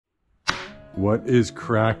What is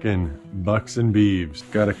cracking, Bucks and Beeves?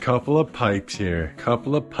 Got a couple of pipes here.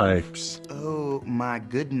 Couple of pipes. Oh my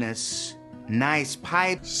goodness. Nice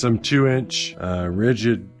pipe. Some 2-inch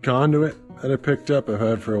rigid conduit that I picked up. I've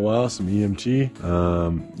had for a while, some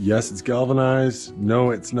EMT. Yes, it's galvanized.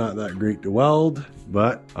 No, it's not that great to weld,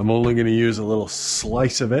 but I'm only gonna use a little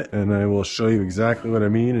slice of it, and I will show you exactly what I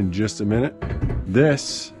mean in just a minute.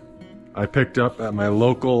 This I picked up at my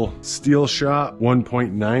local steel shop,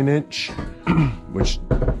 1.9 inch, which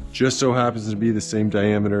just so happens to be the same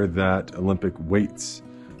diameter that Olympic weights,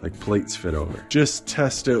 like plates, fit over. Just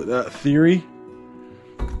test out that theory,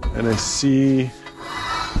 and I see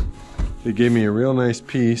they gave me a real nice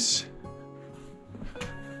piece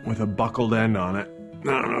with a buckled end on it.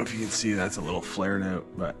 I don't know if you can see, that's a little flared out,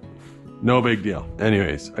 but no big deal.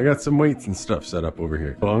 Anyways, I got some weights and stuff set up over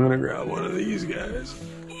here. So I'm gonna grab one of these guys.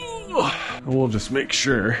 And we'll just make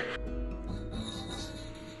sure.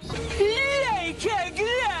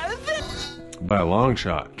 By a long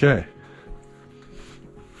shot. Okay.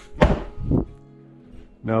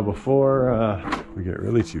 Now before we get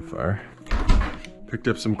really too far, picked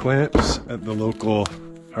up some clamps at the local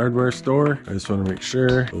hardware store. I just want to make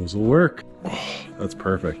sure those will work. Oh, that's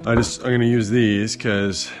perfect. I'm gonna use these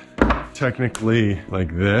because technically,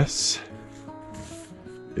 like, this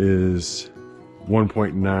is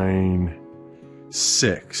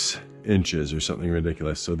 1.96 inches or something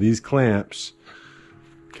ridiculous. So these clamps,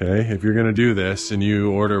 okay, if you're gonna do this and you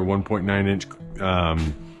order 1.9 inch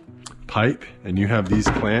pipe and you have these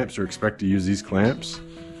clamps or expect to use these clamps,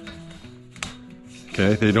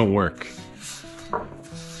 okay, they don't work.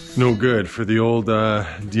 No good for the old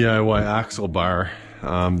DIY axle bar.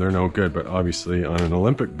 They're no good, but obviously on an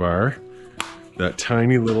Olympic bar, that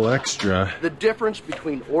tiny little extra. The difference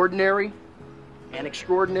between ordinary and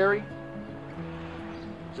extraordinary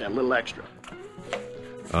is that little extra.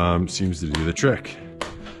 Seems to do the trick.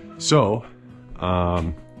 So,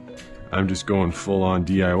 I'm just going full on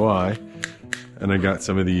DIY, and I got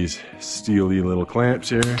some of these steely little clamps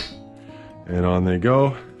here, and on they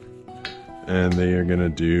go, and they are gonna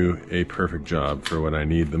do a perfect job for what I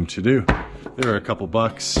need them to do. They were a couple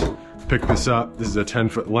bucks. Pick this up. This is a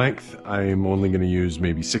 10-foot length. I'm only gonna use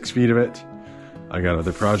maybe 6 feet of it. I got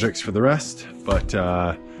other projects for the rest, but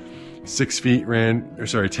 10 feet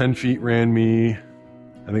ran me, I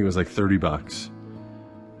think it was like 30 bucks.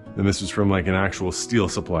 And this was from like an actual steel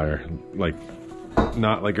supplier, like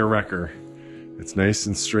not like a wrecker. It's nice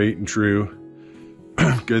and straight and true.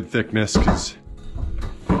 Good thickness, because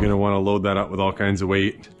you're gonna wanna load that up with all kinds of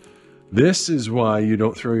weight. This is why you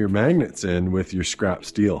don't throw your magnets in with your scrap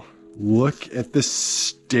steel. Look at the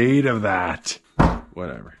state of that.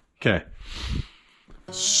 Whatever. Okay.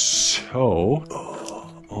 So,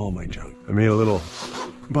 all my junk. I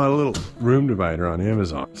bought a little room divider on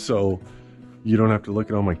Amazon, so you don't have to look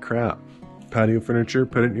at all my crap. Patio furniture,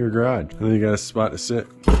 put it in your garage, and then you got a spot to sit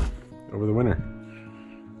over the winter.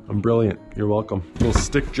 I'm brilliant. You're welcome. A little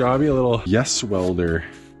stick jobby, a little Yes Welder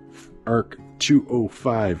ARC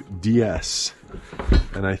 205 DS,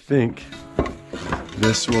 and I think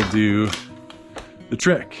this will do the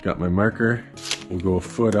trick. Got my marker. We'll go a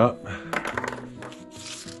foot up.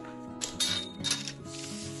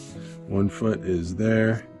 1 foot is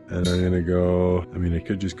there, and I'm gonna go, I mean, I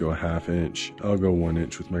could just go a 1/2 inch. I'll go 1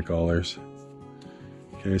 inch with my collars.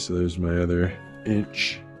 Okay, so there's my other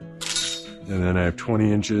inch. And then I have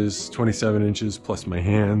 20 inches, 27 inches plus my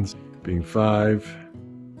hands being 5.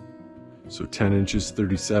 So 10 inches,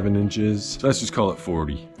 37 inches. So let's just call it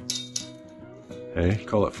 40. Hey,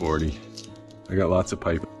 call it 40. I got lots of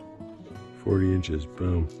pipe. 40 inches,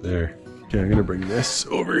 boom, there. Okay, I'm gonna bring this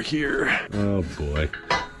over here. Oh boy.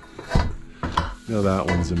 Now that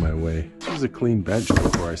one's in my way. This was a clean bench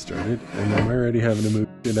before I started, and I'm already having to move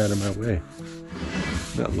it out of my way.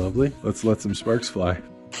 Isn't that lovely? Let's let some sparks fly.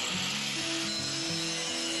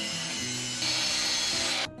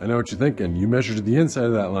 I know what you're thinking. You measured the inside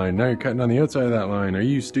of that line. Now you're cutting on the outside of that line. Are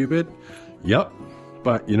you stupid? Yep.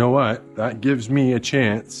 But you know what? That gives me a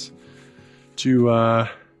chance to,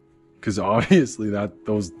 because obviously that's...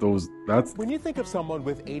 When you think of someone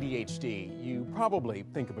with ADHD, you probably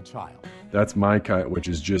think of a child. That's my cut, which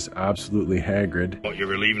is just absolutely haggard. What, you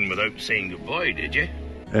were leaving without saying goodbye, did you?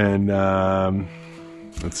 And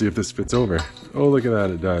let's see if this fits over. Oh, look at that,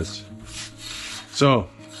 it does. So,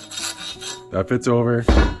 that fits over.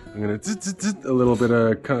 I'm gonna a little bit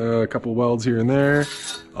of a couple welds here and there.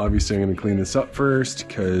 Obviously, I'm gonna clean this up first,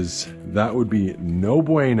 because that would be no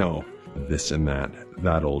bueno. This and that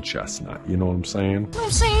old chestnut. You know what I'm saying?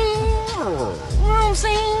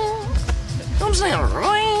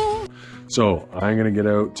 So I'm gonna get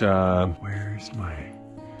out. Where's my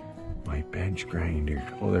My bench grinder.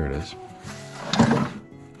 Oh, there it is.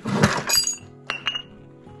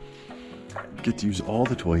 Get to use all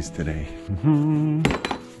the toys today.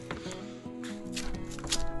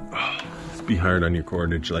 Let's be hard on your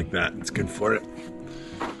cordage like that. It's good for it.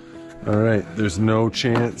 All right, there's no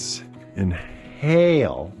chance in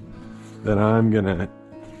hell that I'm gonna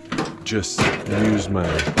just use my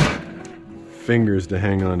fingers to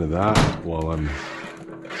hang on to that while I'm...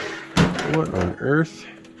 What on earth?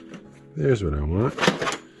 There's what I want.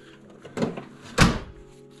 I'm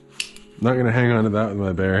not gonna hang on to that with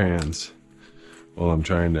my bare hands while I'm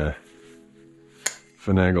trying to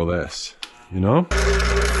finagle this, you know?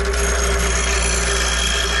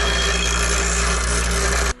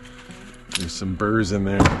 There's some burrs in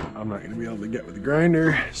there I'm not gonna be able to get with the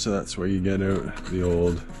grinder, so that's where you get out the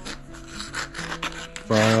old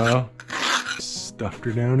file. Stuffed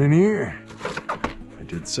her down in here. I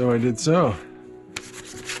did so.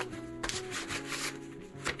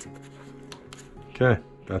 Okay,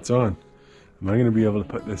 that's on. Am I gonna be able to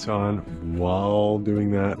put this on while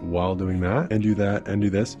doing that, and do that, and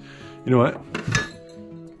do this? You know what?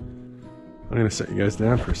 I'm gonna set you guys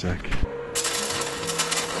down for a sec.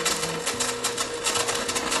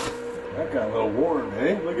 That got a little warm,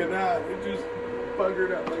 eh? Look at that, it just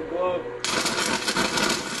buggered up my glove.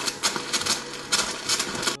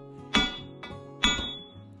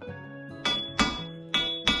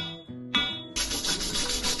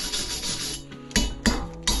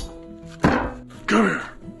 Come here.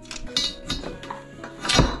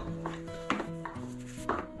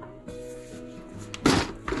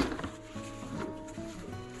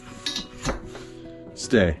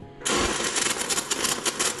 Stay.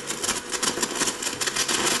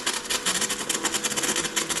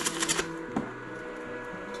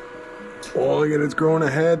 Oh, look at it, it's growing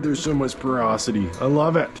ahead. There's so much porosity. I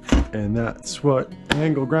love it. And that's what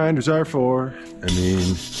angle grinders are for. I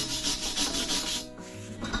mean,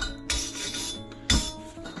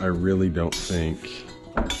 I really don't think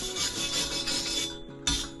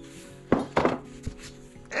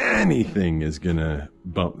anything is gonna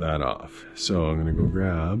bump that off. So I'm gonna go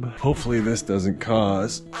grab, hopefully this doesn't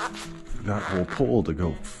cause that whole pole to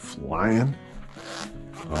go flying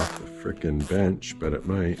off the frickin' bench, but it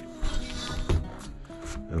might.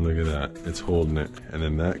 And look at that, it's holding it. And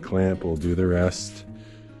then that clamp will do the rest.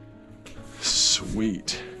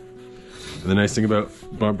 Sweet. And the nice thing about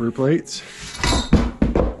bumper plates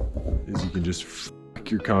is you can just f***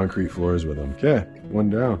 your concrete floors with them. Okay, one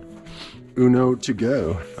down. Uno to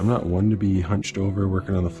go. I'm not one to be hunched over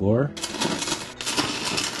working on the floor.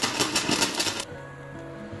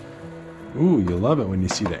 Ooh, you love it when you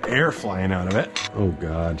see the air flying out of it. Oh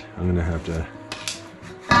God, I'm gonna have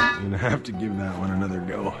to give that one another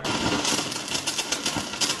go.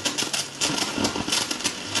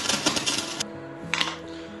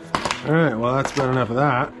 All right, well that's about enough of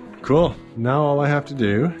that. Cool, now all I have to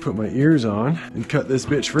do, put my ears on and cut this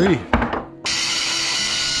bitch free.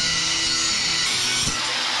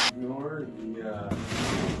 Ignore the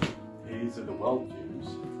haze of the weld fumes.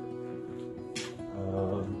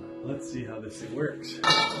 Let's see how this thing works.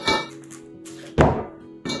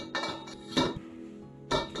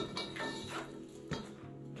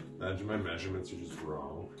 Imagine my measurements are just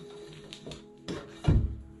wrong.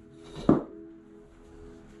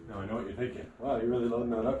 Now I know what you're thinking. Wow, you're really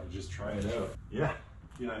loading that up to just try it out. Yeah,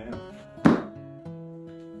 I am.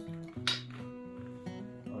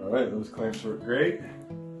 Alright, those clamps work great.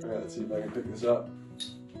 Alright, let's see if I can pick this up.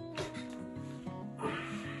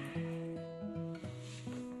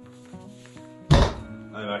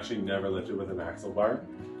 I've actually never lifted with an axle bar,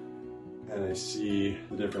 and I see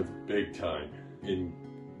the difference big time in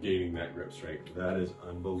gaining that grip strength. That is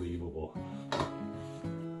unbelievable.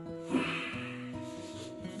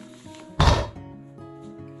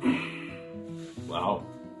 Wow.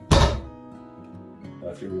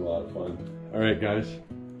 That's gonna be a lot of fun. All right, guys.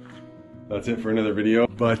 That's it for another video.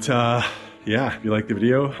 But yeah, if you like the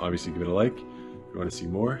video, obviously give it a like. If you want to see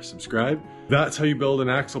more, subscribe. That's how you build an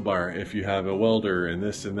axle bar if you have a welder and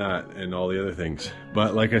this and that and all the other things.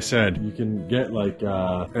 But like I said, you can get like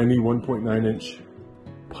any 1.9 inch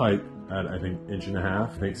pipe at I think 1.5 inches. I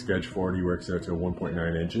think Sketch 40 works out to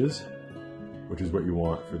 1.9 inches, which is what you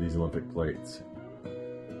want for these Olympic plates.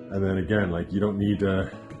 And then again, like you don't need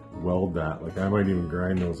to weld that. Like I might even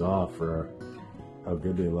grind those off for how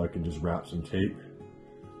good they look and just wrap some tape.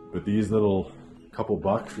 But these little couple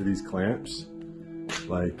bucks for these clamps,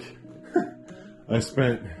 like I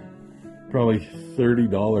spent probably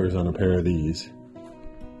 $30 on a pair of these.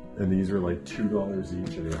 And these are like $2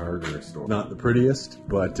 each in a hardware store. Not the prettiest,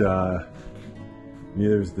 but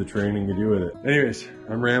Neither is the training you do with it. Anyways,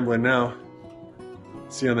 I'm rambling now.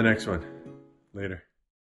 See you on the next one. Later.